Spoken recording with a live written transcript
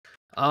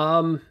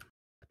Um,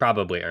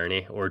 Probably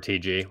Ernie or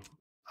TG.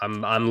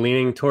 I'm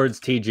leaning towards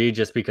TG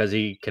just because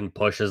he can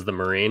push as the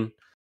Marine,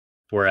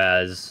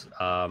 whereas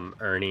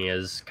Ernie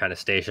is kind of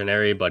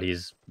stationary, but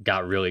he's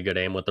got really good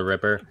aim with the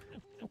Ripper.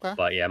 Okay.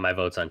 But yeah, my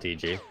vote's on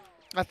TG.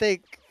 I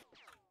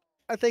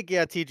think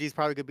yeah, TG's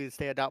probably gonna be the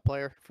standout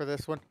player for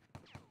this one.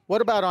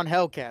 What about on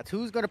Hellcats?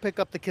 Who's gonna pick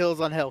up the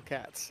kills on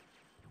Hellcats?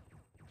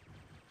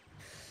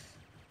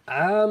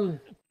 Um,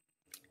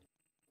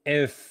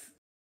 if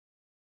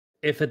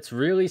if it's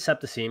really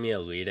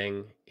Septicemia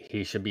leading,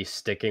 he should be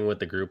sticking with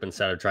the group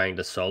instead of trying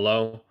to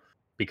solo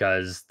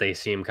because they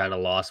seem kind of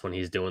lost when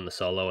he's doing the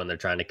solo and they're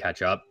trying to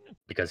catch up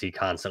because he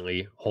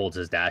constantly holds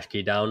his dash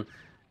key down.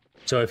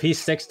 So if he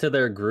sticks to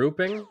their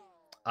grouping,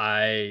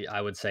 I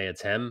would say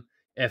it's him.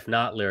 If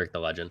not, Lyric the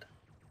Legend.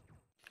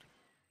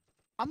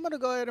 I'm gonna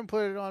go ahead and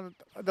put it on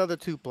the other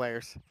two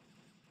players.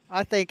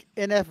 I think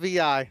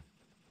NFVI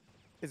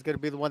is gonna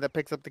be the one that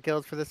picks up the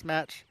kills for this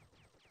match.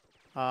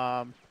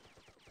 Um,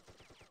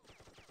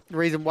 the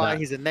reason why Not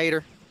he's a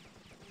nader,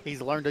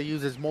 he's learned to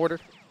use his mortar.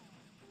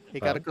 He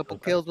got a oh, couple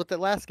okay. kills with it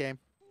last game.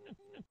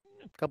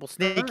 A couple All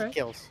sneaky right.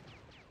 kills.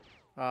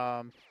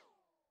 Um,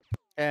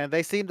 and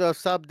they seem to have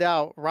subbed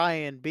out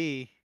Ryan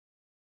B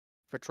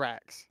for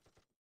tracks.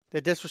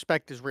 The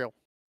disrespect is real.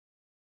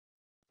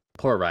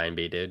 Poor Ryan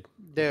B, dude.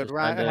 He's Dude, just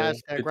trying to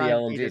hashtag get the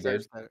Ryan B LMG, dude.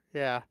 deserves better.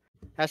 Yeah.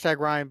 Hashtag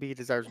Ryan B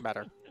deserves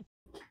better.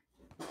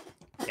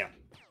 Yeah.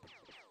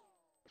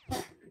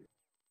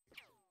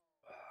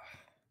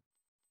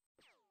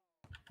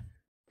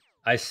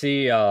 I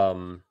see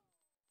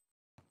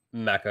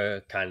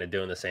Mecca kind of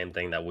doing the same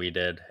thing that we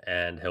did,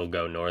 and he'll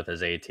go north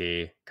as AT,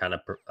 kind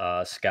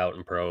of scout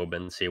and probe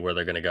and see where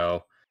they're going to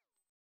go.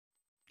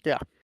 Yeah.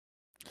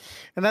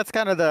 And that's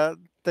kind of the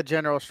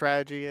general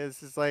strategy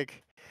is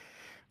like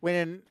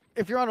when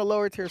if you're on a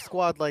lower tier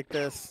squad like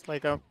this,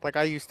 like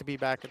I used to be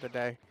back in the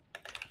day,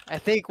 I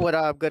think what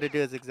I'm going to do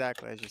is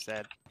exactly as you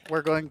said.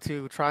 We're going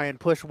to try and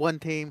push one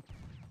team.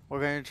 We're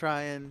going to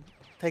try and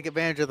take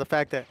advantage of the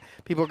fact that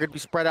people are going to be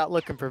spread out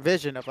looking for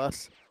vision of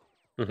us,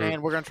 Hmm.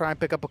 and we're going to try and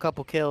pick up a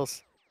couple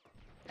kills,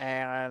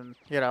 and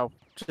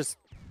just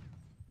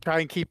try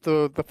and keep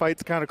the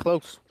fights kind of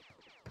close.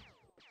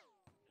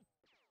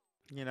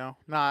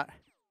 Not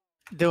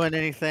doing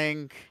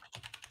anything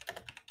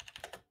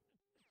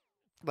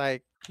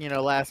like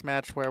last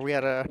match where we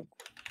had a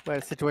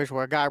situation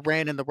where a guy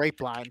ran in the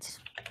rape lines.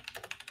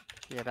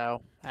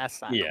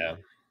 That's not Yeah.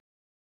 cool.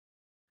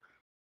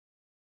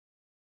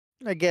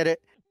 I get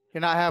it.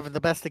 You're not having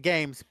the best of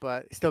games,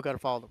 but you still got to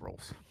follow the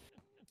rules.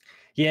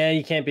 Yeah,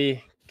 you can't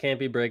be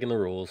breaking the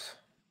rules.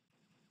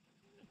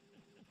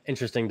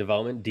 Interesting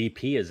development.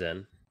 DP is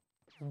in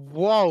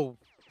Whoa!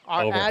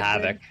 Our over admin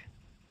Havoc.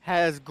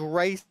 has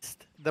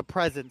graced the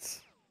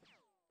presence.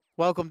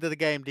 Welcome to the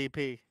game,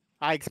 DP.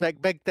 I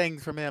expect big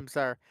things from him,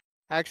 sir.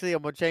 Actually,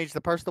 I'm gonna change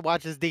the person to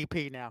watch his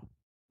DP now.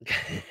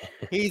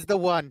 He's the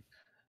one.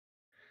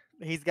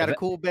 He's got if a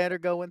cool banner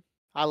going.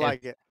 I if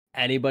like it.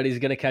 anybody's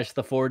gonna catch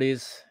the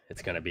 40s,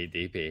 it's gonna be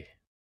DP.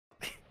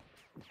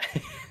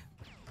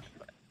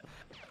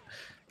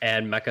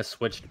 And Mecha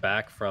switched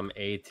back from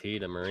AT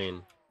to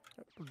Marine.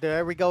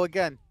 There we go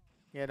again.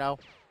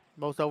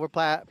 Most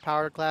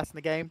overpowered class in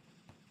the game.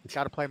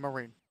 Got to play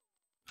Marine.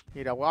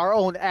 Our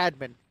own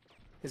admin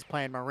is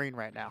playing Marine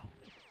right now.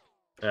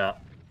 Yeah,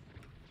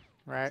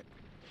 Right?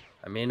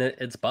 I mean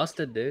it's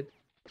busted, dude.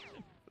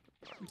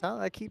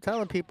 I keep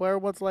telling people,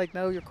 everyone's like,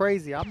 no, you're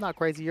crazy. I'm not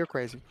crazy. You're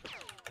crazy.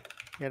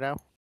 You know?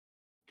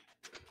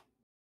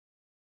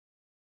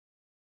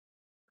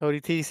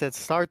 Cody T said,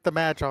 start the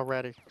match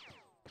already.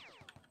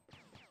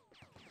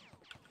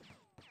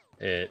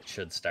 It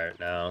should start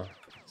now.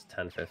 It's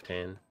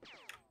 10:15.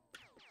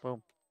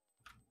 Boom.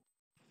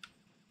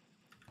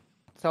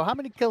 So how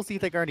many kills do you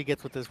think Ernie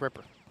gets with this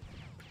Ripper?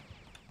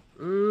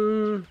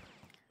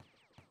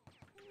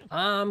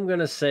 I'm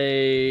gonna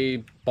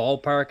say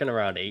ballparking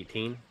around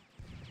 18.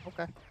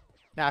 Okay.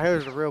 Now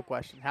here's the real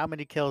question. How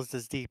many kills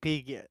does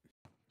DP get?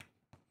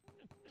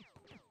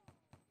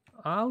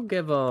 I'll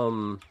give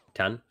him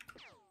 10.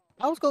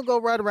 I was going to go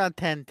right around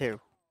 10 too.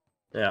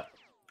 Yeah.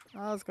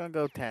 I was going to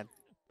go 10.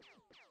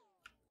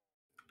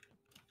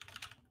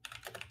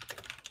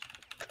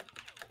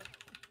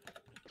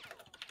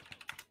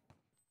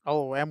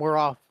 Oh, and we're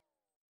off.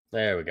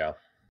 There we go.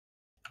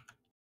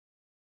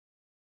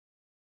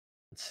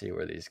 Let's see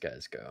where these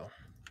guys go.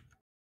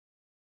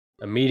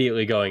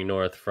 Immediately going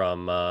north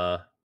from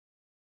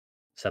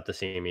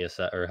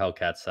Septicemia or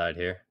Hellcat side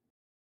here.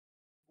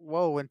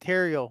 Whoa,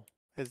 Interior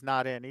is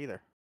not in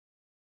either.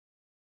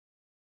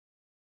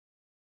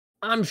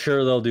 I'm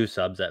sure they'll do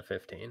subs at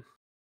 15.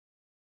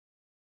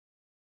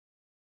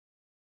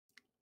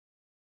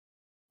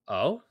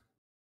 Oh,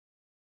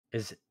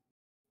 is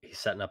he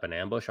setting up an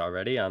ambush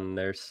already on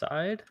their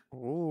side?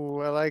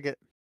 Ooh, I like it.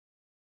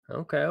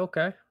 Okay,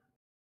 okay.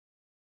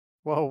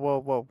 Whoa, whoa,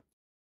 whoa.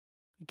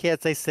 You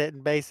can't say sit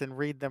and base and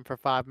read them for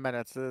 5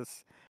 minutes. It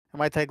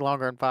might take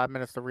longer than 5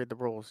 minutes to read the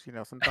rules.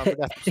 Sometimes we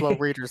got some slow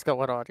readers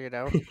going on.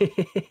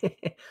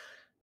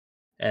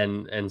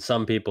 And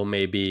some people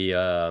may be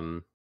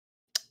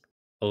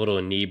a little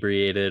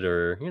inebriated,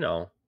 or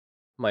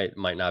might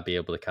not be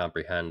able to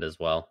comprehend as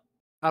well.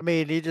 I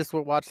mean, you just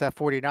watch that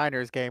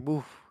 49ers game.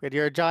 Oof. If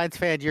you're a Giants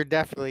fan, you're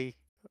definitely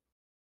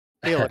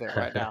feeling it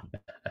right now.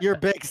 You're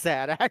big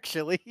sad,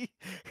 actually,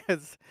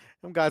 because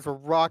them guys were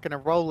rocking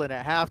and rolling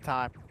at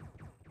halftime,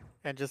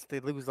 and just they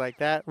lose like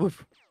that.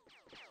 Oof.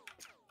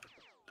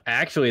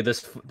 Actually,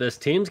 this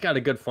team's got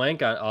a good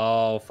flank on.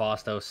 Oh,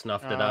 Fausto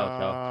snuffed it out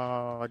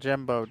though. Oh,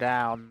 Jimbo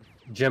down.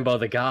 Jimbo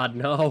the God,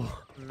 no.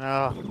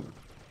 No.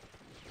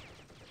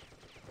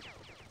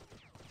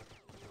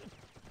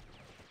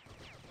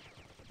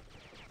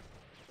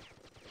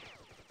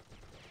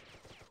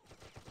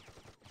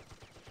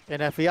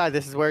 In FEI,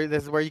 this is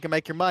where you can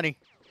make your money.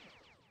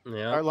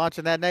 Yeah, Start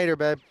launching that nader,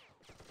 babe.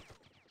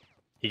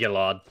 you get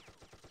lawed.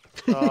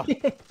 Oh,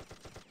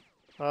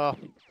 oh.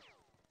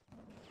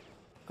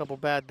 Couple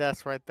bad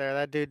deaths right there.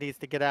 That dude needs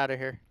to get out of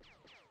here.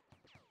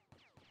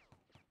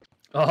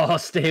 Oh,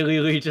 Staley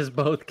leeches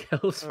both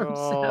kills from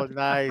Oh, Sabotage.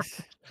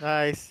 nice.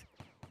 Nice.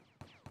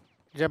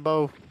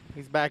 Jimbo,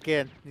 he's back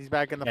in. He's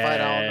back in the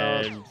fight. I don't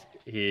know. And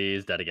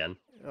he's dead again.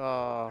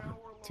 Oh,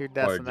 2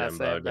 deaths Poor in that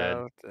Jimbo same did.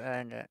 battle.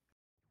 Dang it.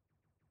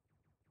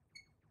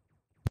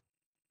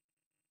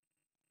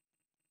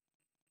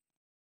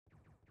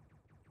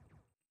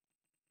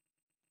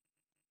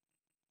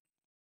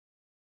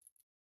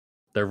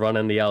 They're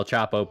running the El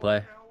Chapo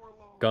play.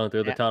 Going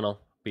through the Yeah. tunnel.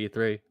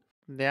 B3.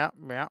 Yeah,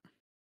 yeah. I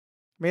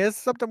mean, it's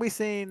something we've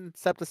seen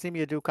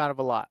Septicemia do kind of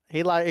a lot.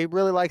 He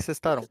really likes his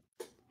tunnel.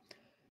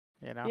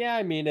 You know? Yeah,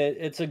 I mean,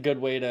 it's a good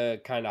way to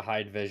kind of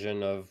hide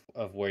vision of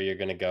where you're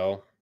going to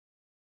go.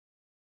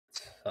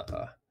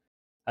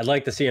 I'd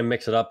like to see him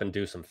mix it up and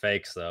do some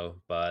fakes,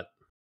 though, but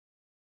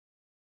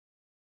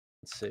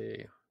let's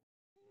see.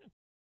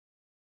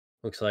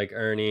 Looks like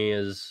Ernie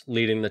is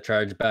leading the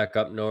charge back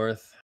up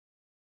north.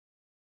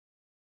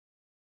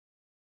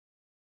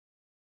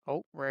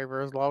 Oh,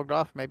 Raver is logged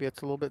off. Maybe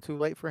it's a little bit too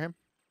late for him.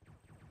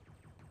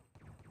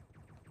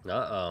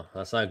 Uh-oh,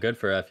 that's not good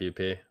for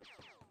FUP.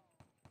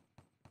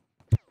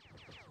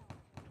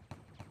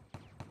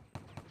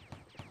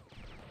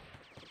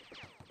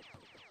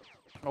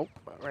 Oh,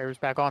 Raver's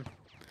back on.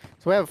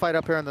 So we have a fight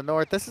up here in the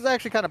north. This is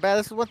actually kind of bad.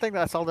 This is one thing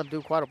that I saw them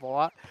do quite a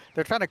lot.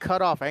 They're trying to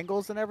cut off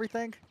angles and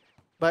everything,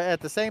 but at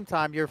the same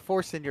time, you're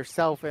forcing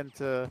yourself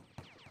into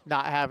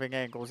not having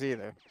angles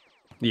either.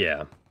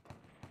 Yeah.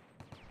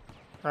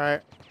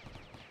 Right?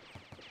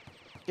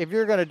 If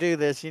you're gonna do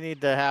this, you need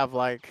to have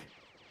like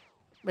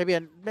maybe a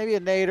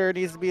nader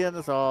needs to be in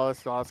this. Oh,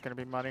 it's gonna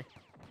be money.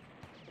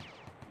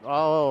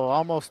 Oh,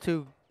 almost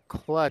 2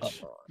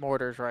 clutch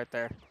mortars right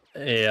there.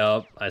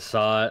 Yep, I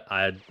saw it.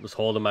 I was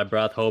holding my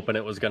breath, hoping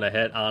it was gonna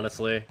hit,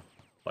 honestly,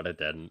 but it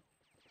didn't.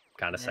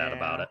 Kind of sad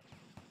about it.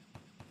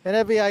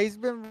 And FBI, he's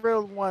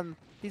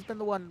been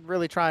the one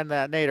really trying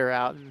that nader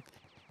out, and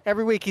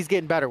every week he's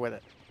getting better with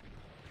it.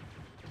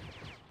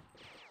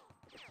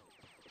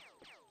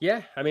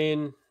 Yeah, I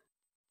mean,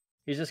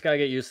 he's just gotta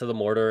get used to the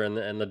mortar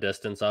and the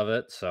distance of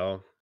it.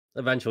 So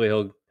eventually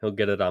he'll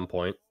get it on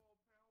point.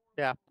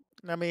 Yeah,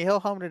 I mean he'll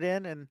hone it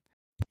in, and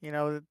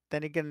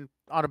then he can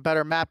on a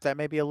better map that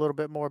may be a little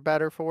bit more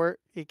better for it.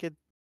 He could,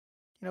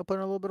 put in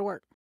a little bit of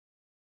work.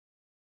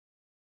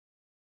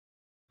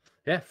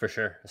 Yeah, for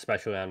sure,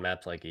 especially on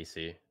maps like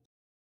EC.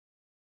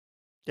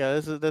 Yeah,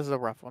 this is a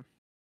rough one.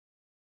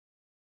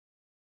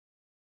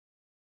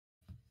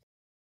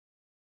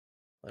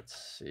 Let's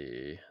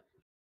see.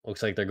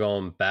 Looks like they're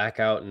going back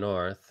out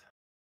north.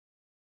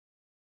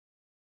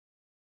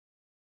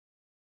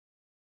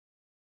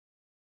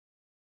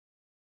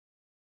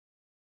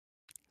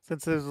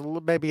 Since there's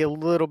maybe a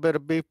little bit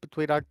of beef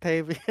between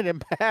Octavian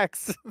and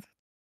Max,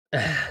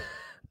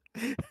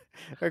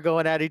 they're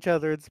going at each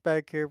other in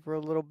spec here for a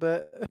little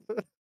bit.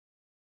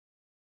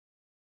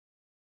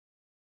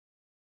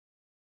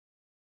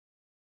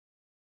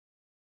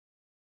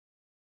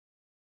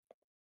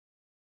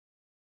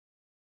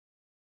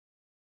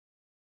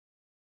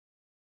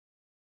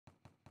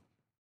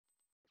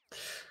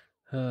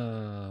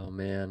 Oh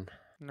man.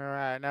 All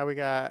right, now we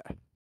got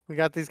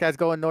these guys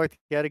going north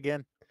yet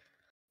again.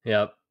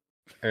 Yep.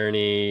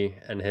 Ernie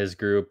and his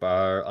group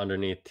are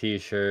underneath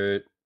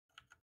T-shirt.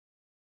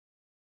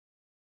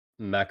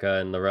 Mecca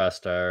and the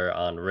rest are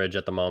on Ridge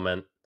at the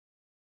moment.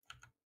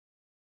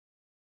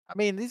 I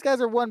mean, these guys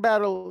are one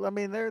battle. I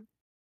mean, they're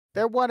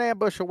one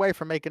ambush away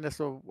from making this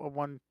a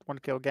one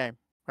kill game,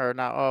 or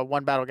not a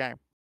one battle game.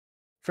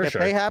 For If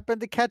sure. they happen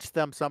to catch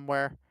them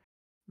somewhere,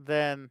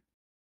 then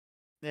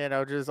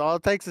just all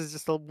it takes is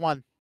just a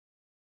one.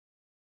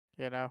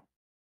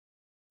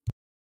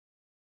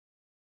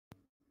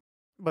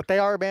 But they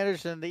are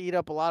managing to eat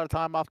up a lot of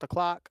time off the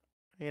clock.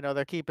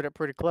 They're keeping it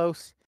pretty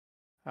close.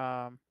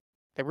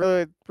 They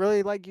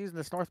really like using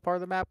this north part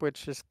of the map,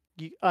 which is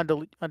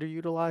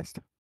underutilized.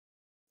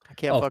 I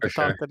can't fucking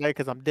talk today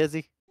because I'm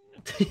dizzy.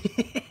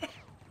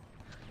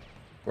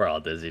 We're all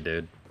dizzy,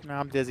 dude. No,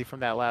 I'm dizzy from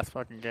that last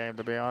fucking game,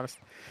 to be honest.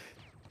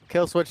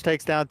 Kill switch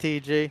takes down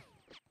TG.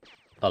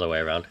 Other way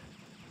around.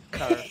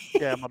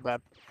 Yeah, my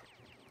bad.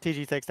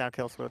 TG takes down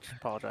kill switch.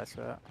 Apologize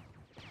for that.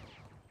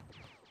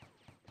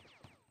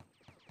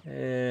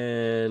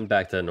 And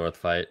back to the north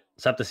fight.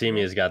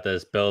 Septicemia's got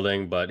this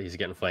building, but he's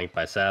getting flanked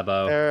by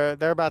Sabo.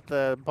 They're about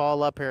to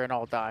ball up here and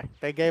all die.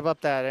 They gave up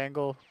that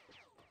angle.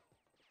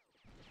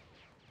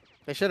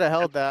 They should have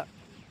held that.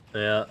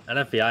 Yeah, and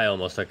FBI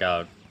almost took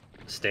out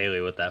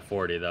Staley with that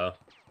 40, though.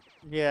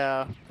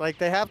 Yeah, like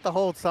they have to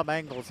hold some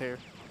angles here.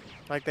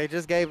 Like they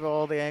just gave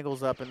all the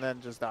angles up and then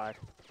just died.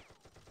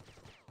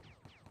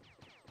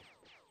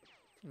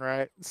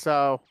 Right?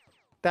 So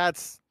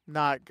that's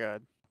not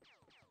good.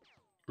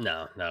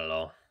 No, not at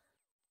all.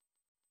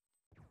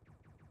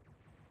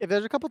 If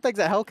there's a couple things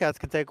that Hellcats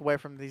can take away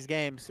from these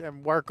games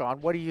and work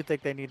on, what do you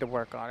think they need to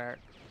work on, Eric?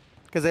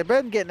 Because they've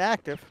been getting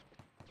active.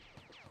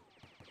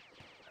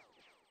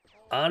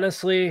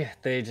 Honestly,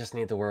 they just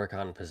need to work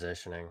on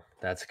positioning.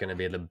 That's going to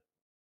be the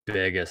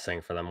biggest thing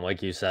for them.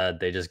 Like you said,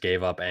 they just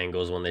gave up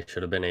angles when they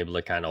should have been able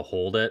to kind of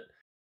hold it.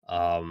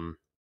 Um,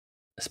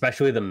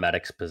 Especially the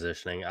medic's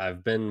positioning.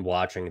 I've been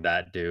watching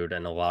that dude,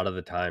 and a lot of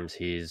the times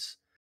he's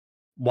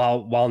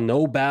while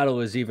no battle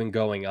is even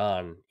going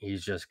on,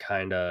 he's just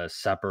kind of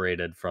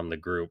separated from the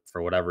group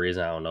for whatever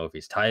reason. I don't know if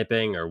he's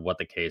typing or what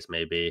the case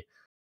may be.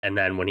 And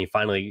then when he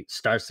finally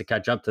starts to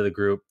catch up to the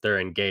group, they're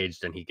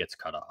engaged and he gets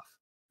cut off.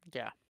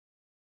 Yeah.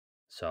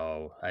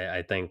 So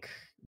I think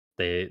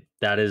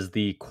that is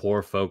the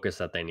core focus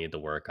that they need to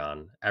work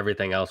on.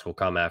 Everything else will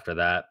come after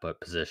that, but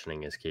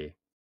positioning is key.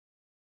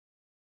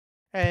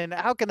 And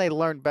how can they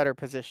learn better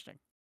positioning?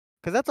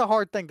 Because that's a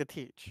hard thing to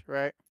teach,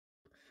 right?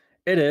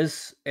 It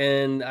is,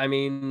 and I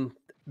mean,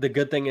 the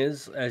good thing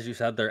is, as you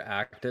said, they're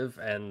active,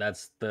 and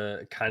that's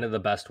the kind of the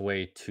best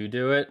way to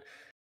do it.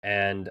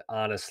 And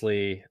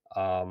honestly,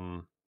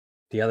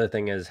 the other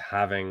thing is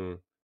having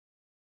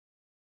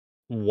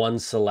one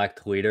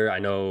select leader. I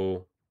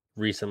know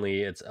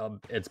recently it's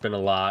been a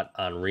lot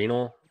on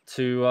Renal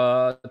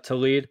to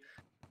lead,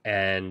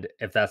 and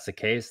if that's the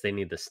case, they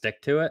need to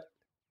stick to it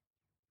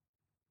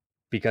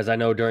because I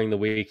know during the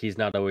week he's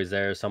not always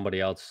there.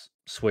 Somebody else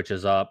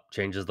switches up,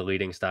 changes the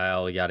leading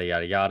style, yada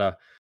yada yada.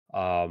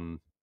 Um,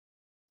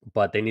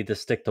 but they need to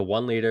stick to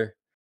one leader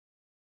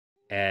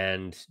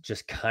and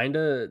just kind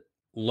of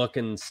look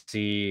and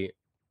see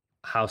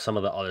how some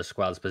of the other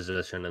squads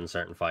position in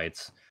certain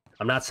fights.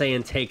 I'm not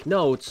saying take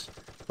notes,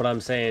 but I'm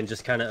saying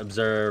just kind of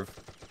observe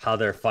how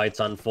their fights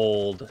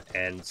unfold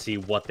and see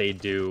what they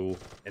do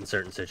in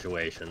certain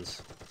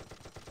situations.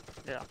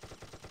 Yeah.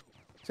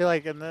 See,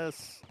 like in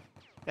this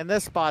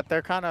spot,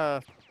 they're kind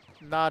of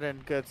not in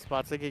good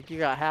spots. Like you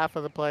got half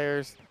of the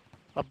players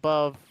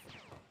above,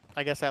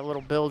 I guess, that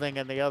little building,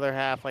 and the other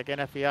half, like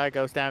NFEI,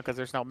 goes down because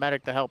there's no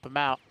medic to help him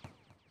out.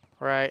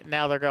 Right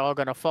now, they're all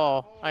gonna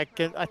fall. I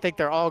think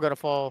they're all gonna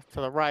fall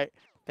to the right.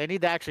 They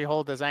need to actually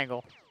hold this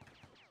angle,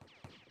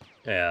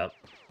 Yeah.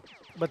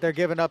 but they're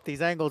giving up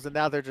these angles, and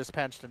now they're just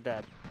pinched and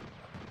dead.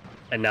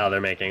 And now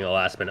they're making a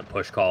last minute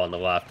push call on the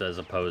left as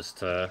opposed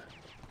to,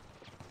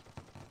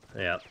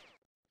 yeah.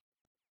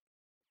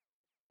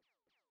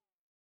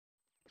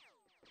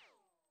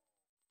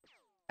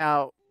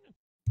 Now,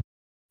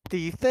 do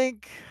you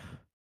think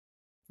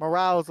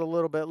morale is a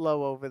little bit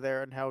low over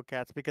there in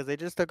Hellcats because they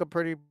just took a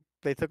pretty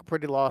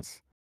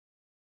loss,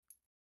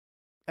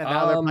 and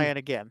now they're Um, playing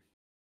again?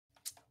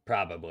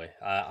 Probably.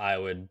 I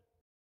would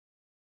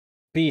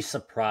be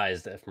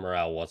surprised if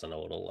morale wasn't a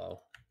little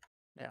low.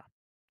 Yeah.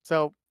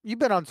 So you've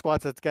been on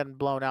squads that's getting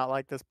blown out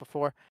like this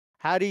before.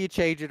 How do you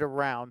change it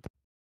around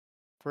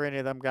for any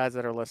of them guys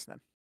that are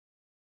listening?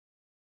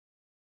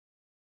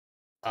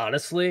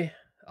 Honestly,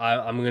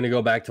 I'm going to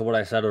go back to what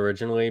I said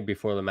originally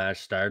before the match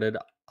started.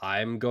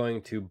 I'm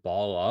going to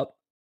ball up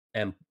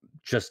and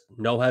just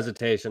no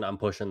hesitation. I'm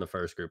pushing the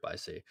first group I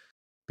see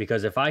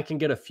because if I can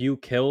get a few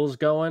kills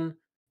going,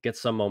 get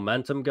some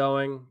momentum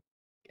going,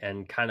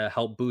 and kind of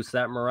help boost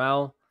that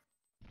morale,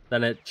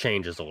 then it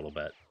changes a little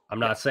bit. I'm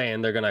Yeah. not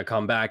saying they're going to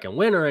come back and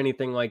win or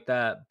anything like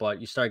that,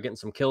 but you start getting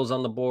some kills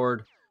on the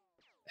board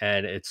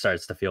and it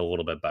starts to feel a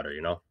little bit better,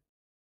 you know?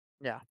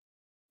 Yeah.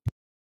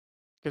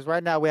 Because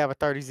right now we have a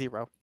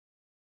 30-0.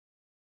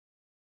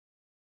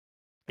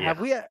 Have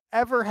Yeah. we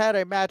ever had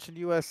a match in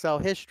USL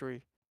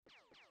history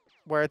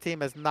where a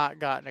team has not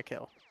gotten a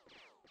kill?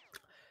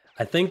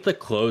 I think the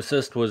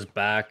closest was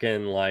back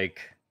in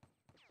like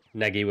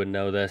Negi would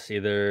know this,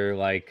 either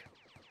like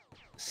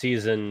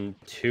season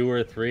 2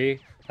 or 3.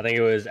 I think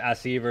it was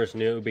SE versus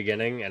New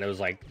Beginning, and it was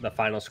like the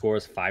final score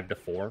is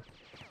 5-4.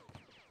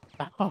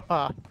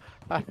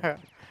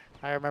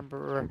 I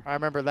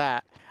remember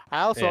that.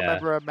 I also Yeah,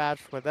 remember a match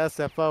with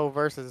SFO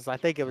versus, I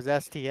think it was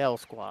STL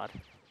squad.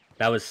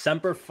 that was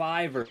Semper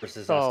 5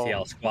 versus Oh,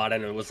 STL Squad,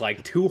 and it was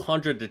like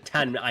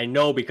 200-10. I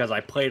know because I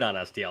played on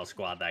STL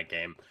Squad that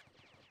game.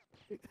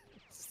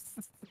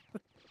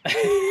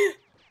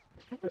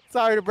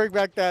 sorry to bring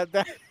back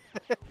that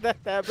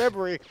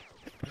memory.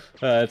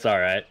 It's all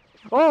right.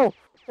 Oh,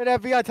 and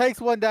FBI takes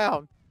one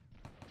down.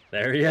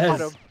 There he Got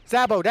him. is.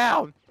 Sabo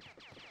down.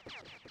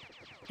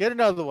 Get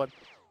another one.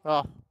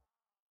 Oh,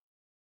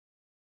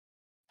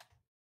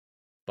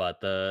 But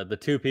the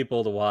two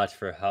people to watch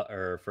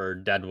for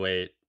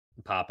deadweight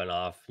popping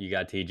off, you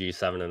got TG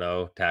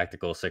 7-0,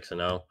 Tactical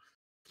 6-0.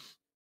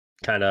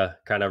 Kind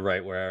of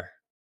right where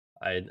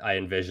I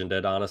envisioned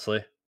it,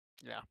 honestly.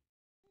 Yeah.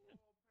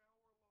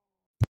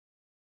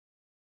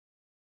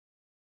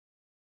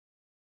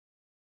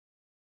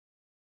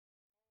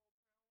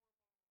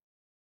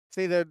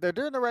 See, they're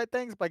doing the right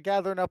things by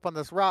gathering up on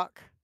this rock.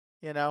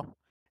 You know,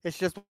 it's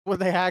just when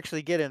they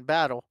actually get in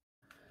battle.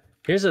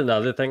 Here's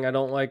another thing I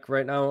don't like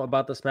right now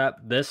about this map.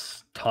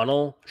 This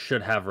tunnel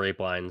should have rape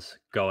lines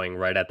going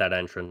right at that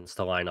entrance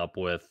to line up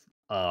with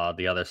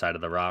the other side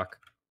of the rock.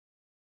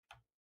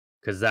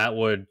 Because that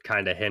would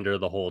kind of hinder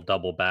the whole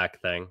double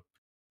back thing.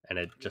 And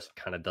it just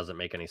kind of doesn't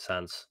make any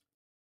sense.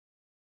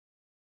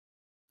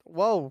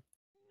 Whoa.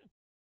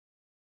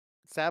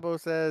 Sabo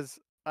says,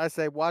 I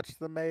say, watch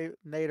the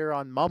Nader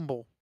on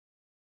Mumble.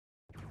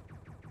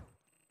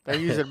 They're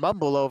using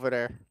Mumble over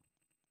there.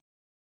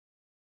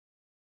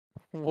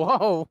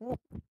 Whoa.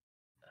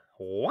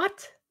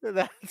 What?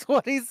 That's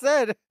what he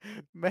said.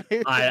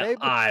 Maybe,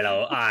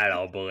 I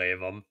don't believe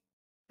him.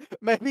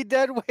 maybe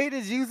Deadweight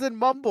is using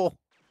Mumble.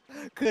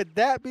 Could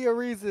that be a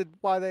reason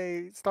why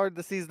they started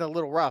the season a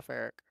little rough,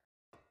 Eric?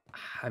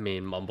 I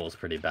mean, Mumble's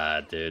pretty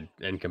bad, dude,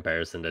 in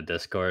comparison to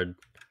Discord.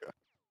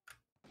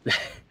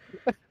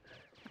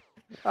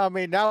 I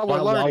mean, now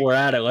we're While learning. we're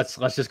at it, let's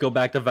just go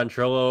back to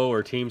Ventrilo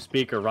or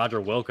TeamSpeak or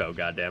Roger Wilco.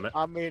 God damn it!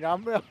 I mean,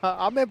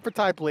 I'm in for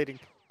type leading.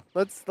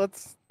 Let's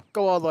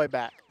go all the way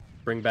back.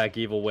 Bring back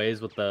evil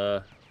ways with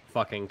the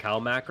fucking cow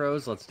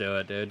macros. Let's do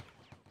it, dude.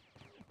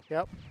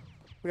 Yep.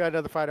 We got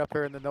another fight up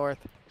here in the north.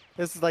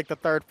 This is like the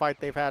third fight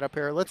they've had up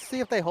here. Let's see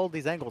if they hold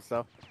these angles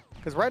though,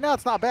 because right now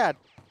it's not bad.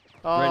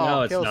 Oh, right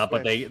now it's kill not,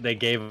 but switch. they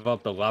gave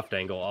up the left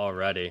angle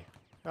already.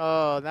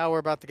 Oh, now we're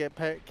about to get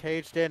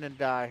caged in and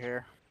die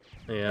here.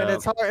 Yeah. And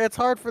it's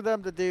hard for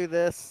them to do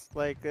this.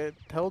 Like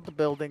hold the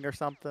building or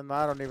something.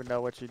 I don't even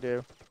know what you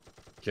do.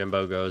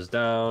 Jimbo goes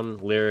down.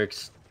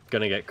 Lyric's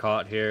gonna get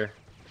caught here.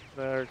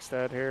 Lyric's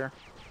dead here.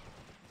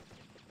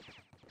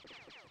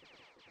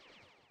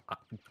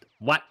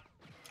 What?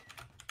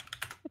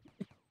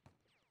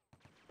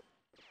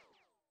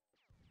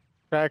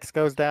 Trax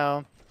goes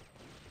down.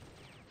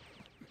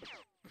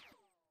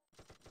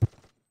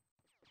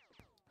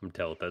 I'm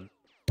tilted.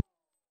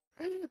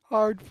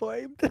 Hard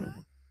flamed.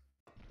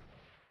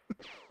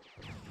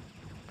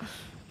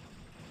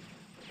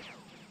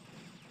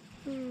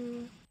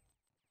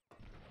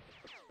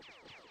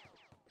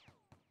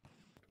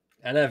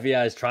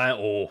 NFVI is trying.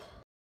 Oh,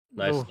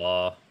 nice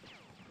law.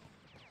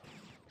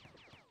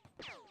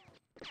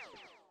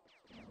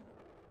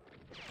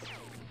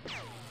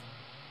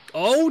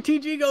 Oh,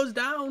 TG goes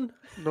down.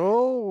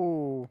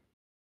 No.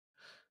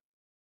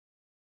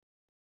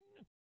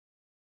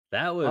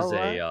 That was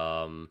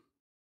a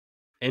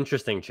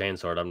interesting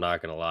chainsword. I'm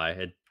not gonna lie.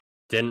 It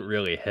didn't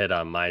really hit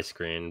on my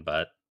screen,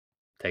 but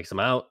takes him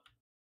out.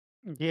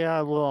 Yeah,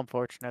 a little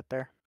unfortunate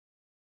there.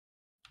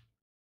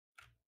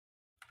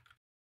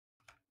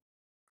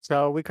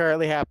 So we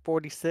currently have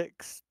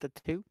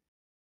 46-2.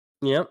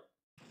 Yep.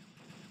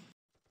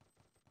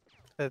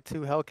 The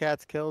 2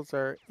 Hellcats kills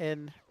are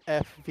in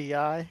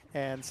FVI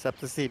and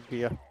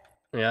Septicemia.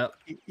 Yeah.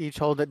 Each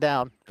hold it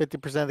down.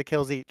 50% of the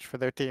kills each for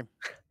their team.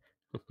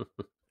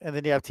 And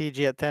then you have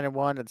TG at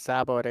 10-1 and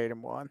Sabo at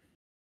 8-1.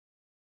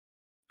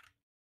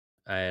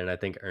 And I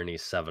think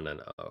Ernie's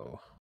 7-0.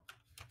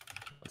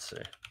 Let's see.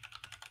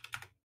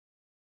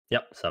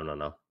 Yep,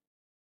 7-0.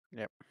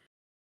 Yep.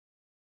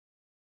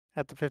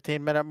 At the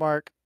 15-minute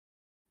mark,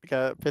 we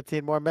got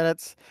 15 more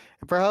minutes.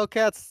 And for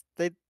Hellcats,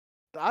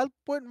 I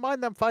wouldn't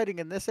mind them fighting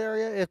in this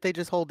area if they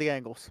just hold the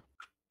angles.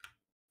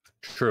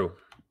 True.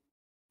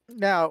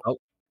 Now,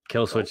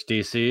 kill switch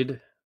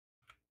DC'd.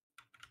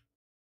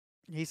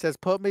 He says,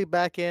 "Put me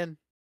back in.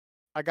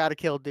 I gotta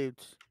kill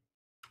dudes."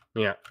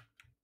 Yeah.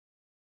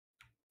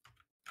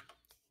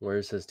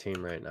 Where's his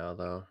team right now,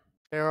 though?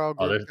 They're all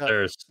Oh, grouped up.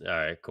 there's. All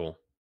right, cool.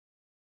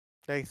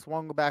 They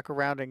swung back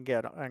around and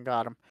got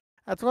him.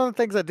 That's one of the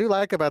things I do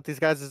like about these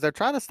guys is they're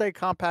trying to stay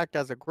compact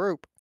as a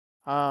group.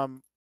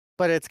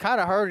 But it's kind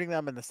of hurting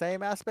them in the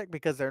same aspect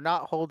because they're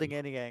not holding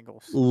any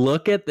angles.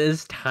 Look at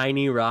this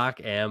tiny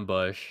rock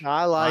ambush.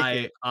 I like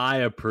it. I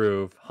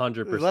approve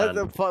 100%. Let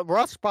them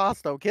rush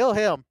Pasto. Kill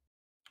him.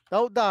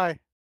 Don't die.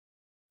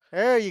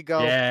 There you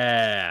go.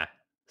 Yeah.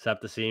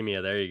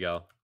 Septicemia. There you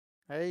go.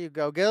 There you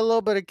go. Get a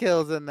little bit of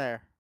kills in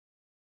there.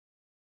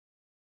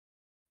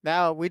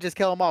 Now we just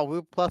kill them all. We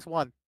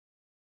 +1.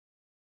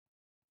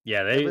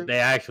 Yeah, they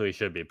actually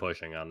should be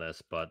pushing on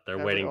this, but they're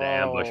waiting to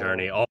ambush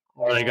Ernie. Oh,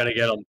 are they gonna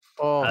get him?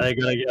 Are they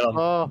gonna get him?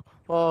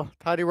 Oh,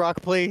 Tidy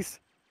Rock, please.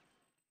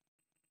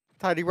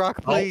 Tidy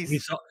Rock,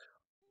 please.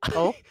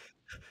 Oh,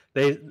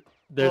 there's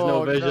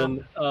no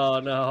vision. No. Oh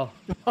no.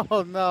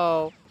 Oh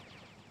no.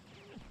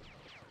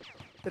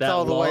 It's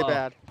all the way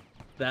bad.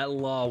 That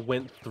law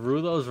went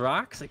through those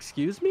rocks.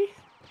 Excuse me.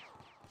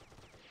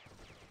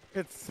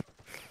 It's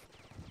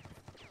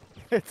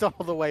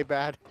all the way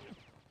bad.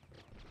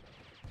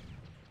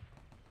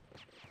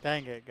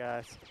 Dang it,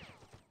 guys.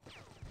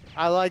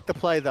 I like the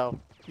play, though.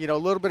 You know, a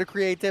little bit of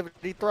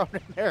creativity thrown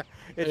in there.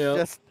 It's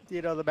just,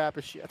 you know, the map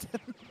is shit.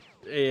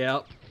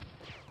 Yep.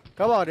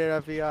 Come on,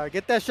 NFVI.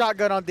 Get that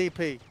shotgun on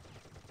DP.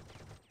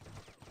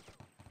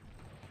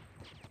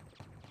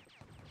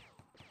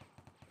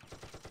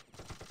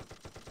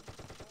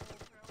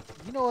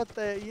 You know what?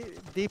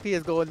 DP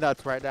is going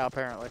nuts right now,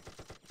 apparently.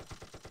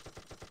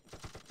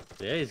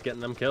 Yeah, he's getting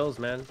them kills,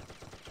 man.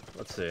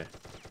 Let's see.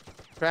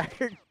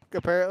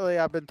 Apparently,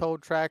 I've been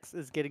told Trax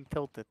is getting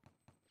tilted.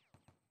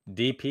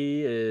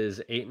 DP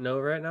is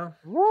 8-0 right now.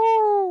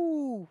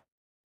 Woo!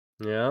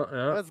 Yeah,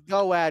 yeah. Let's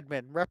go,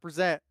 admin.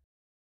 Represent.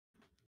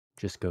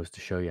 Just goes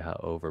to show you how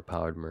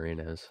overpowered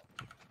Marine is.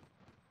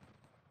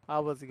 I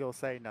wasn't gonna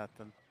say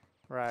nothing.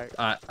 Right.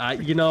 I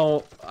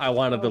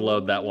wanted to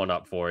load that one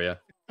up for you.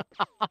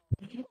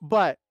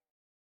 But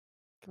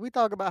can we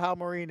talk about how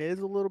Marine is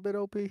a little bit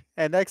OP?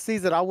 And next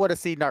season, I want to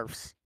see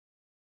nerfs.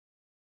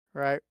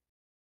 Right.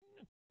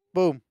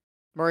 Boom.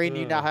 Marine,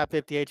 you now have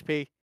 50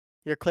 HP.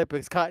 Your clip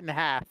is cut in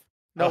half.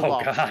 No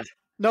law. God.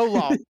 No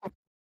law.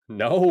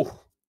 No.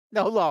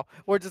 No law.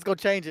 We're just gonna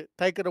change it.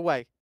 Take it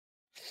away.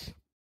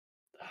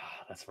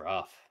 That's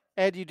rough.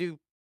 And you do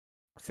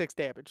 6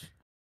 damage.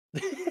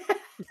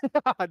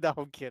 No,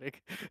 I'm kidding.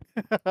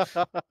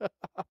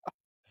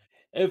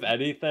 If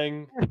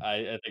anything,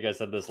 I think I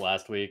said this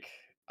last week.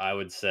 I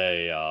would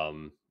say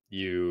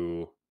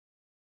you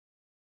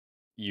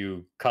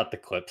cut the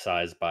clip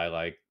size by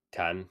like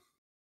 10.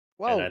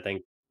 Whoa.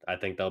 And I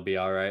think they'll be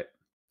all right.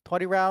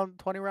 20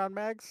 round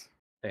mags?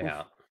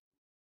 Yeah.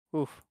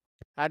 Oof.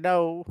 I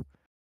know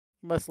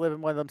you must live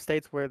in one of them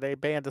states where they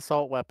banned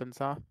assault weapons,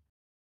 huh?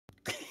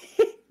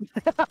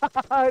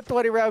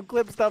 20 round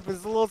clip stuff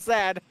is a little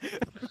sad.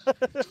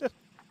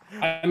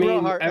 I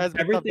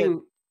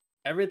mean,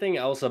 everything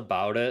else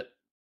about it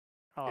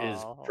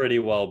is pretty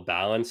well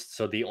balanced.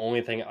 So the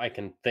only thing I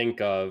can think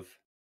of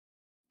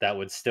that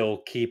would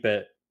still keep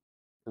it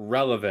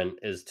relevant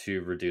is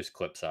to reduce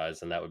clip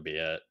size, and that would be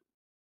it.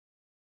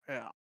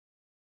 Yeah.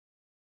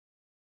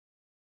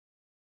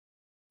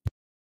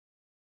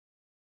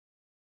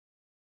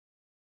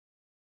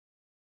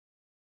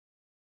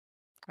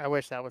 I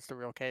wish that was the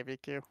real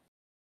KVQ.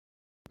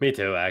 Me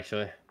too,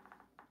 actually.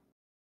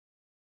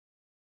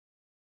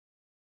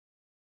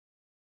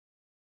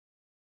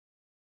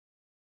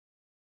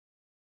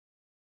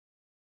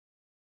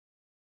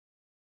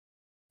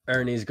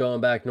 Ernie's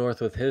going back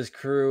north with his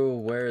crew.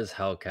 Where is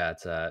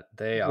Hellcats at?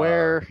 They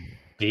are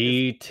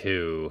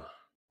B2.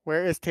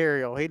 Where is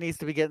Tyrael? He needs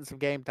to be getting some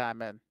game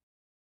time in.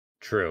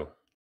 True.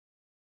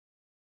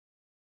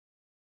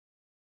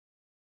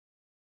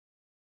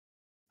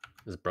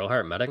 Is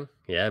Brohart medic?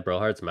 Yeah,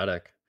 Brohart's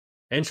medic.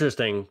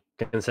 Interesting,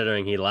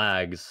 considering he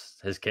lags.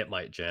 His kit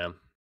might jam.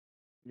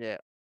 Yeah.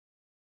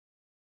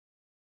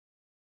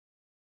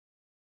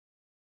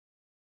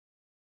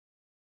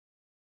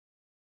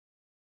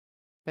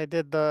 They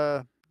did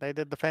the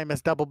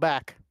famous double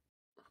back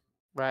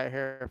right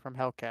here from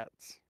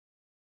Hellcats.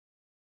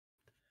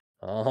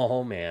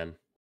 Oh man.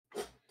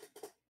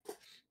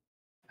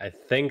 I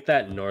think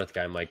that north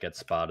guy might get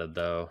spotted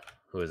though.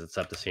 Who is it?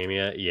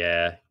 Septicemia?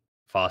 Yeah.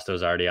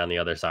 Fosto's already on the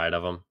other side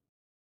of him.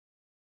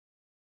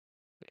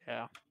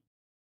 Yeah.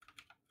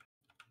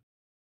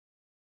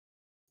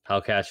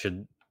 Hellcats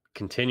should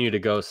continue to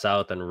go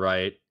south and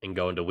right and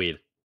go into weed.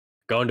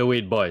 Go into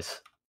weed,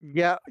 boys.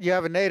 Yeah, you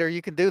have a nader.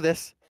 You can do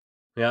this.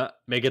 Yeah,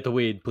 make it the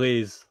weed,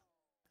 please.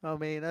 I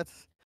mean,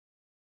 that's...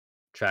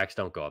 Tracks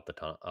don't go up the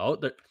tunnel. Oh,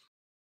 there...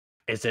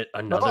 Is it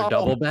another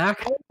double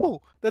back? Oh,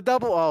 the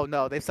double. Oh,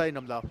 no. They've seen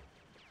him, though.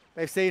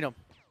 They've seen him.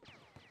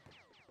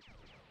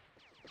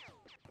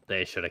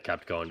 They should have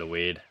kept going to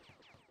weed.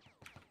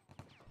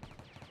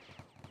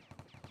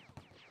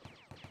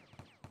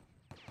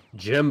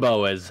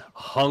 Jimbo is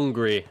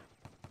hungry.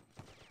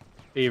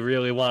 He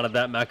really wanted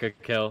that mecha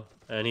kill,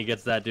 and he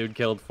gets that dude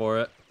killed for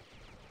it.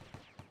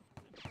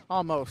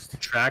 Almost.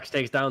 Trax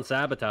takes down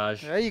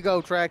Sabotage. There you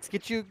go, Trax.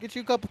 Get you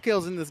a couple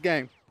kills in this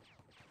game.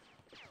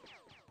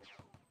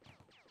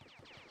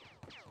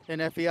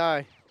 And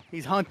FEI,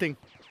 he's hunting.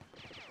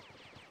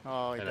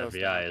 Oh, he goes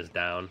FEI is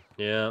down.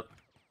 Yeah.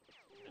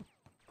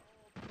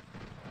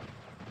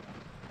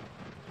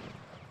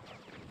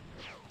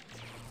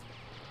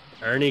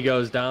 Ernie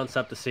goes down,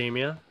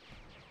 Septicemia.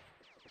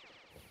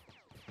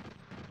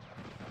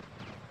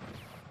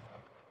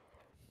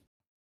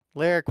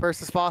 Lyric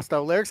versus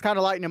Fausto. Lyric's kind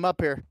of lighting him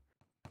up here.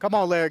 Come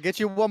on, Lyric. Get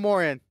you one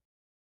more in.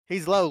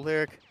 He's low,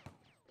 Lyric.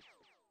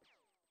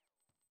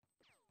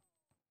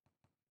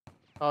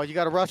 Oh, you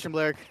got to rush him,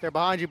 Lyric. They're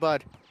behind you,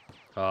 bud.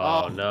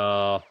 Oh,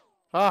 no.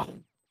 Oh.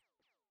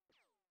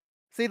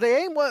 See, the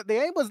aim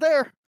was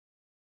there.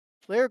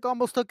 Lyric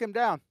almost took him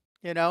down,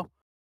 you know?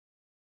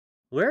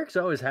 Lyric's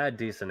always had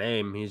decent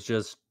aim. He's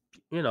just,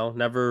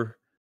 never,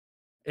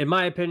 in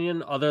my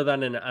opinion, other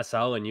than in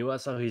SL and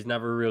USL, he's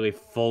never really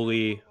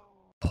fully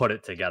put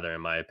it together,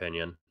 in my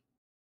opinion.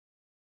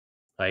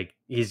 Like,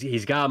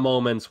 he's got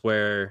moments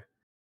where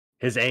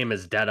his aim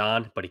is dead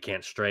on, but he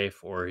can't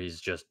strafe, or he's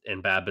just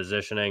in bad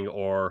positioning,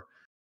 or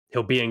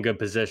he'll be in good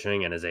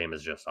positioning and his aim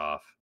is just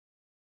off.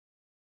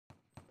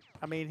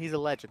 I mean, he's a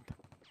legend.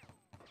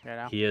 You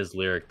know? He is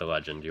Lyric the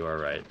legend, you are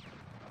right.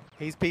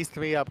 He's pieced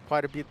me up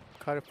quite a few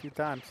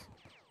times.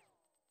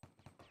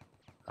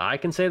 I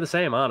can say the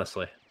same,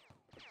 honestly.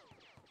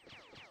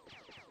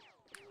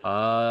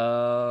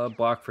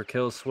 Block for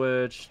kill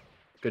switch.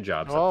 Good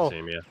job,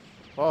 Septicemia.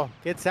 Oh,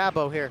 get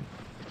Sabo here.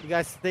 You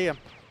guys see him.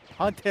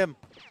 Hunt him.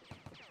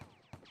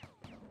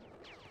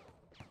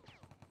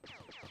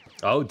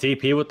 Oh,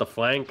 DP with the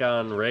flank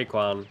on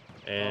Raekwon.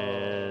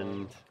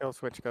 And... Kill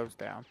switch goes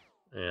down.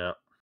 Yeah.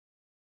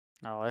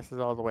 Oh, this is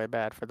all the way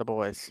bad for the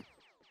boys.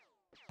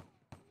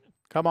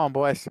 Come on,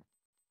 boys.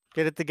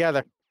 Get it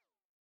together.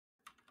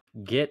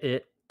 Get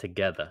it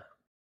together.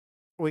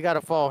 We got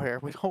to fall here.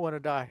 We don't want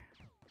to die.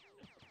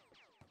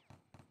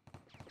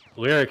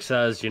 Lyric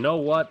says, you know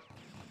what?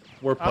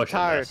 We're pushing I'm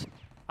tired. this.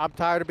 I'm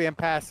tired of being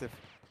passive.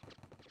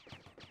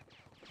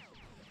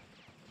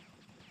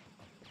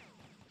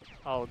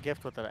 Oh,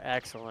 Gift with an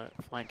excellent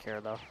flank here,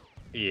 though.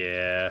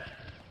 Yeah.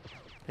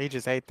 He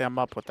just ate them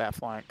up with that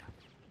flank.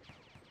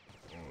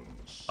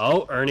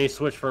 Oh, Ernie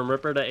switched from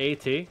Ripper to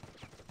AT.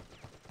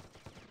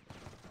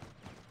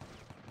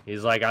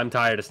 He's like, I'm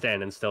tired of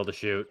standing still to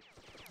shoot.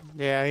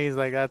 Yeah, he's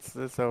like, that's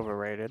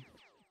overrated.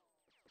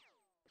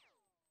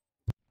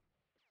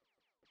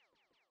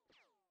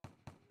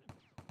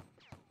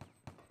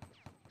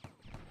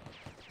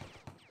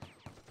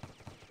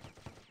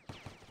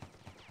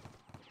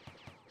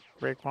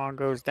 Raekwon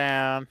goes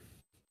down.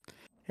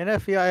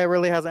 And FEI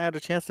really hasn't had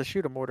a chance to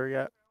shoot a mortar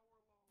yet.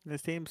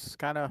 This team's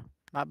kind of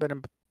not been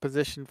in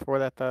position for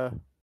that to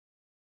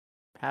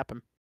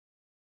happen.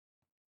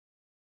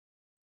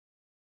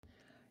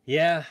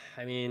 Yeah,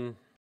 I mean...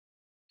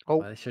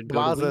 Oh, I should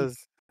go to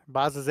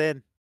Baza's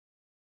in.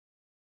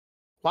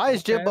 Why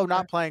is Jimbo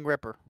not playing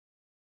Ripper?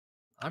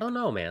 I don't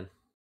know, man.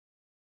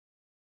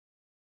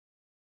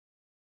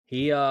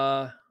 He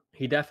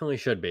definitely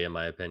should be, in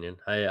my opinion.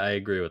 I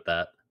agree with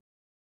that.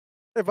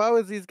 If I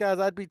was these guys,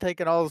 I'd be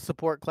taking all the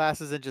support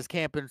classes and just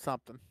camping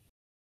something.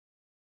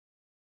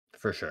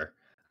 For sure.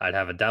 I'd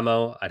have a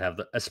demo. I'd have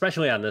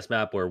especially on this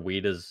map where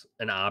weed is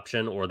an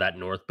option, or that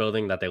north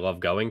building that they love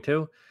going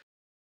to.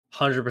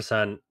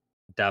 100%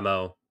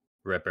 demo,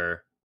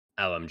 Ripper,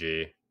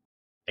 LMG,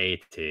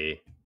 AT,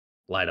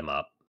 light them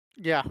up.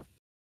 Yeah,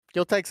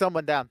 you'll take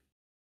someone down.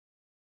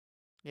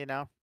 You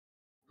know.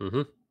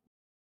 Mm-hmm.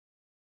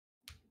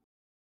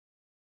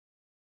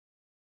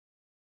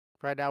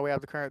 Right now we have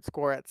the current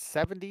score at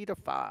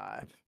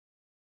 70-5.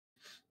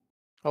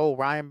 Oh,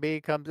 Ryan B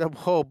comes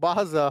up. Oh,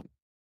 Baza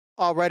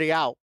already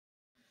out.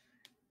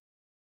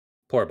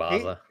 Poor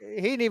Baza. He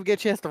didn't even get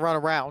a chance to run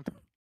around.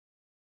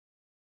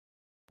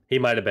 He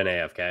might have been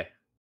AFK.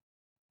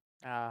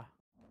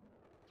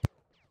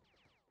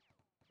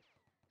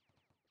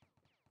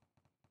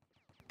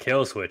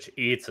 Kill switch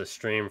eats a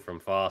stream from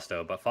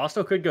Fausto, but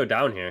Fausto could go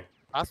down here.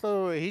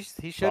 Also, he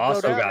should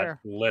Fausto go down got there.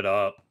 lit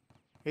up.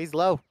 He's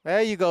low.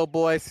 There you go,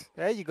 boys.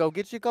 There you go.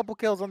 Get you a couple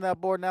kills on that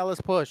board. Now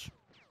let's push.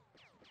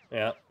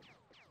 Yeah.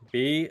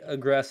 Be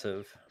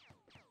aggressive.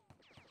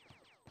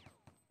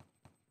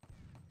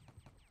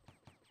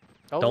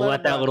 Don't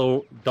let that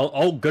little... Don't...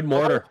 Oh, good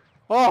mortar.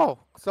 Oh,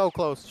 so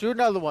close. Shoot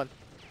another one.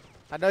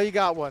 I know you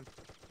got one.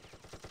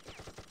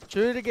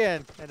 Shoot it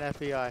again in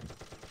FEI.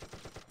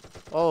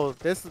 Oh,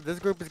 this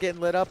group is getting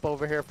lit up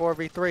over here.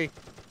 4v3.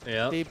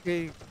 Yeah.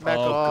 DP.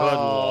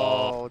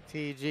 Oh,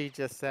 good TG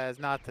just says,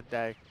 not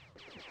today.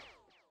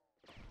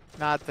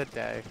 Not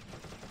today.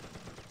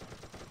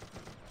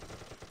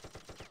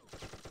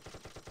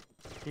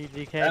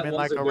 TG came in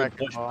like a wrecking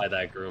push ball. by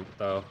that group,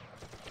 though.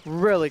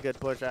 Really good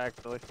push,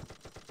 actually.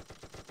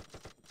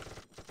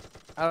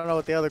 I don't know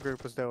what the other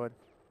group was doing,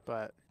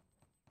 but...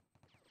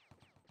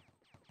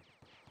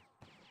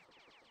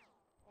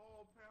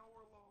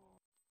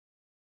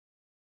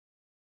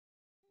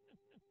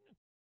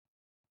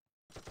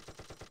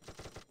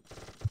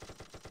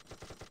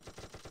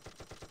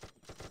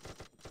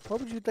 What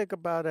would you think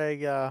about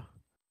in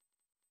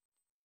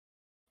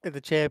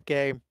the champ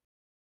game,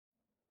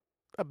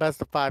 a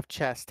best of 5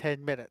 chess,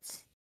 10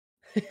 minutes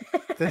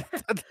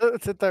to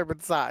determine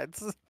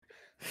sides?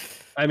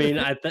 I mean,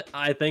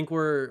 I think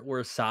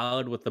we're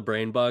solid with the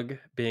brain bug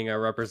being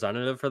our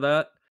representative for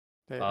that.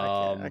 Dude,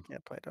 I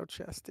can't play no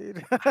chess,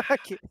 dude.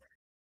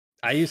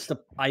 I used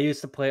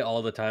to play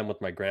all the time with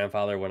my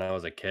grandfather when I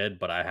was a kid,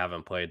 but I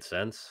haven't played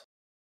since.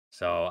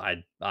 So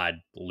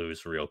I'd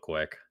lose real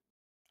quick.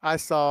 I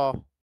saw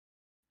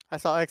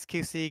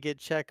XQC get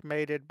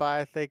checkmated by,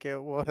 I think it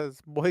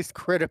was Moist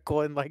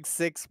Critical in like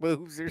 6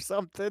 moves or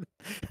something.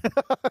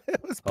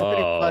 It was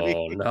pretty funny.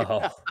 Oh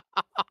no.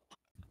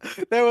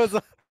 There was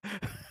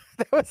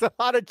a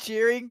lot of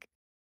cheering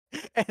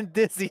and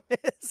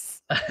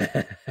dizziness. All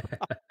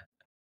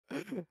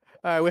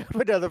right, we have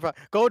another fight.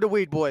 Go into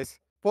weed, boys.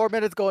 4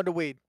 minutes going to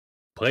weed.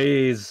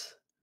 Please.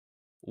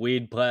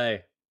 Weed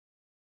play.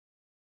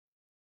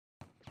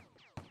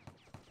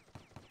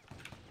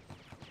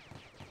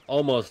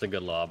 Almost a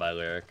good law by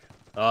Lyric.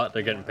 Oh,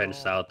 they're getting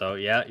pinched out, though.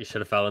 Yeah, you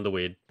should have fell into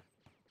weed.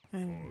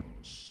 And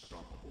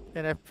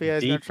FPI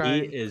is going to try.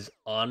 DP is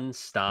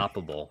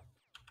unstoppable.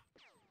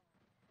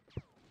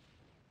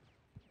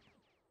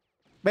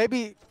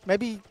 Maybe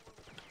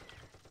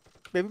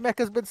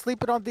Mecca's been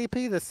sleeping on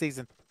DP this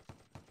season.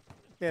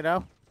 You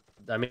know?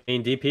 I mean,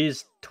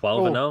 DP's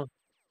 12-0.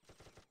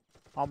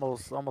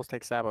 Almost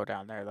take Sabo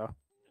down there, though.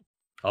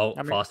 Oh,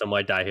 Foster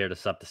might die here to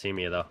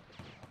Septicemia, though.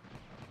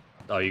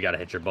 Oh, you got to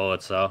hit your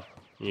bullets, though.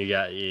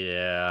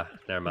 Yeah,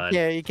 never mind.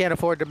 Yeah, you can't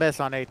afford to miss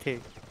on AT.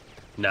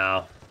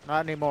 No. Not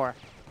anymore.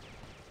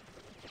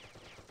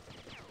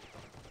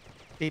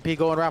 DP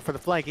going around for the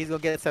flank. He's going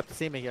to get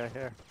Septicemia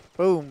here.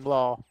 Boom,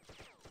 law.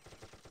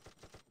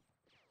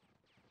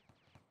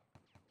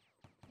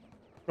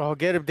 Oh,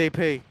 get him,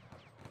 DP.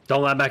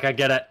 Don't let Mecha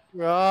get it.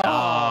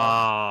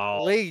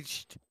 Oh,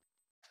 leached.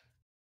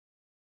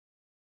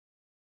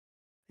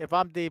 If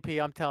I'm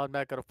DP, I'm telling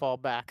Mecha to fall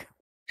back.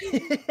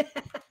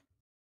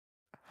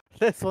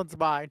 This one's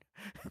mine.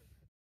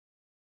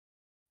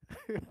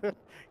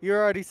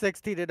 You're already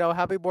 16-0.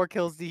 How many more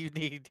kills do you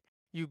need,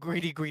 you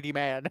greedy, greedy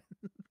man?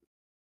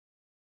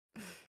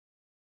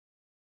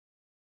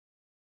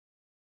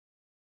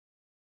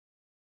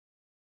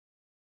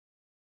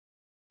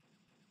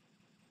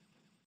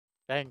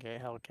 Dang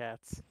it,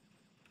 Hellcats.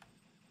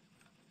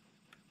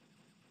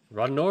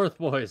 Run north,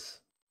 boys.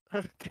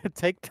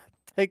 Take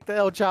the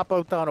El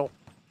Chapo tunnel.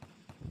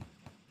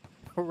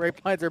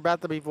 Rape lines are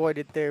about to be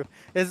voided too.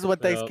 This is when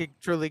things can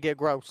truly get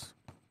gross.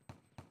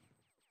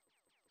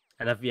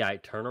 And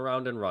FBI, turn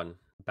around and run.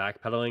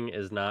 Backpedaling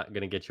is not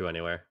going to get you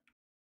anywhere.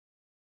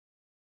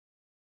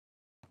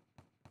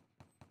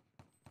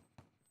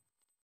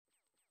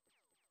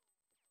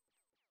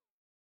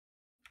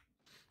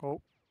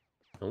 Oh.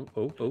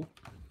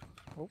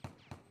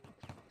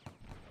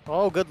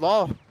 Oh, good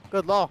law.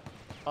 Good law.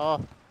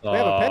 We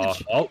have a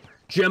pinch. Oh,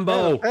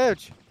 Jimbo.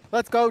 Pinch.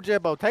 Let's go,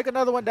 Jimbo. Take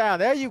another one down.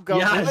 There you go.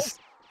 Yes. Boys.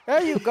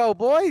 There you go,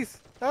 boys.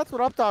 That's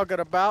what I'm talking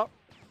about.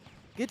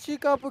 Get you a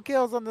couple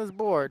kills on this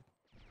board.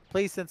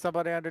 Please send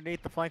somebody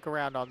underneath the flank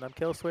around on them.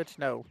 Kill switch,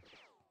 no.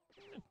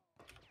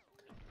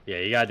 Yeah,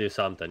 you gotta do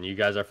something. You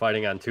guys are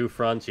fighting on two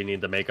fronts. You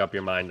need to make up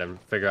your mind and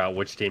figure out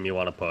which team you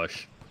want to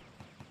push.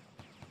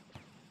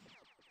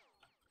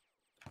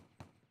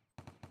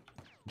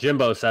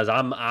 Jimbo says,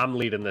 I'm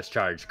leading this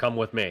charge. Come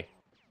with me.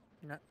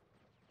 Yeah.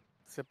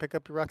 So pick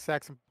up your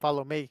rucksacks and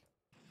follow me.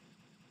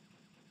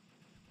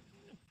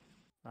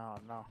 Oh,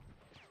 no.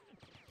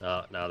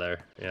 Oh, now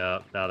they're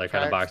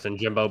kind of boxing.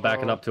 Jimbo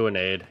backing up to an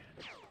aid.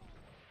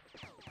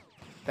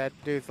 That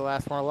dude's the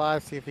last one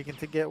alive. See if he can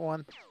get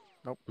one.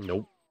 Nope.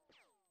 Nope.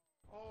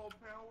 Oh,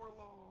 power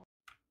law.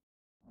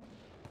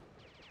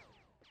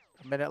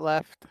 A minute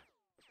left.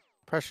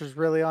 Pressure's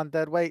really on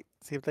Deadweight.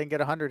 See if they can get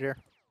 100 here.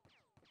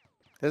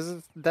 This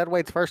is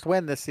Deadweight's first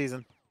win this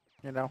season,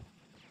 you know.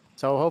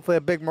 So hopefully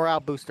a big morale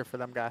booster for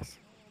them guys.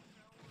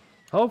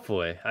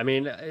 Hopefully. I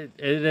mean, it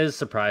is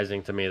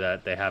surprising to me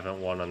that they haven't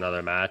won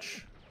another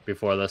match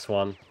before this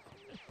one.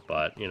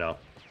 But, you know,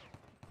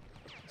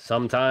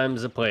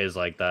 sometimes it plays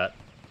like that.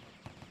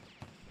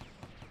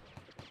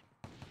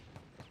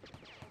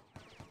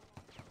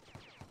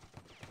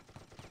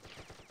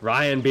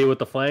 Ryan B with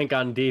the flank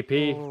on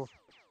DP.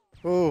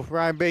 Ooh,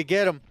 Ryan B,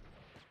 get him.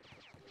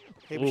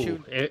 He was Ooh,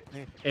 shooting.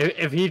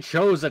 If he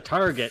chose a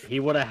target, he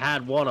would have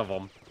had one of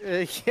them.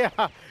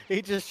 Yeah,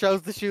 he just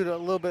chose to shoot a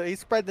little bit. He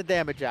spread the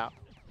damage out.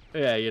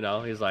 Yeah, you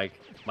know, he's like,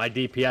 my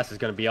DPS is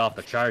going to be off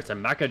the charts,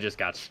 and Mecha just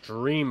got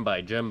streamed by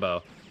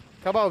Jimbo.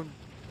 Come on.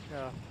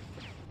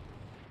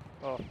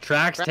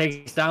 Trax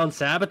takes down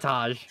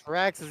Sabotage.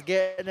 Trax is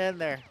getting in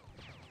there.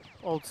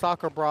 Old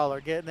soccer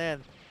brawler getting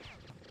in.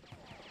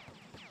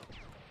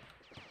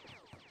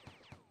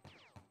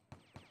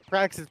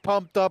 Trax is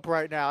pumped up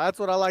right now. That's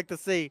what I like to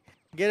see.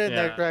 Get in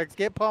there, Trax.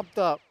 Get pumped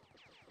up.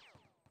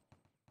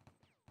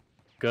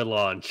 Good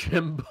launch,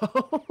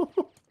 Jimbo.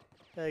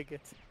 Take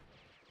it.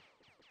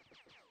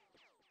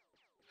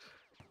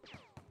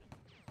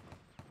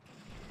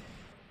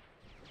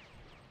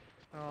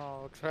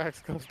 Oh,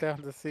 Trax goes down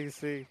to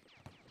CC.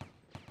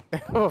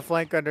 A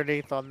flank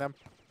underneath on them.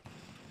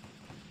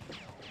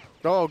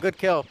 Oh, good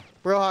kill.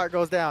 Brillheart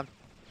goes down.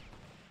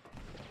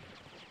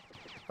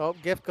 Oh,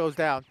 Gift goes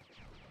down.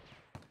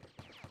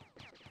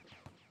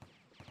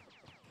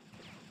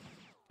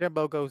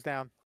 Jimbo goes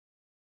down.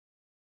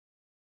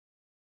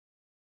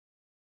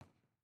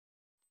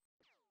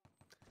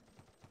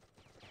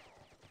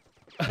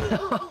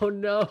 Oh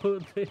no,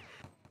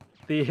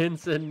 the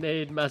Hinson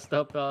nade messed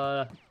up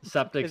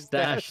Septic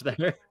stash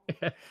there.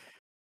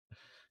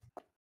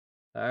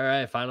 All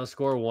right, final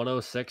score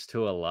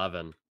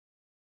 106-11.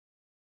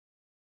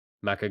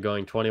 Mecha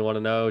going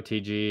 21-0,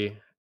 TG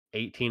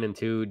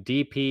 18-2,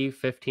 DP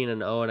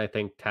 15-0, and I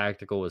think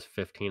Tactical was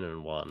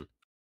 15-1.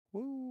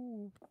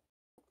 Woo.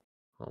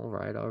 All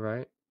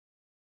right.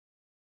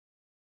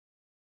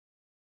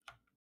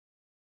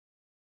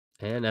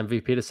 And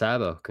MVP to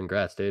Sabo.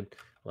 Congrats, dude.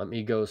 Let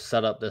me go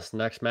set up this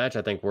next match.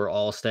 I think we're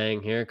all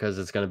staying here because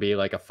it's going to be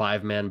like a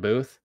 5-man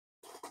booth.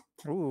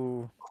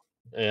 Ooh.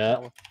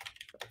 Yeah.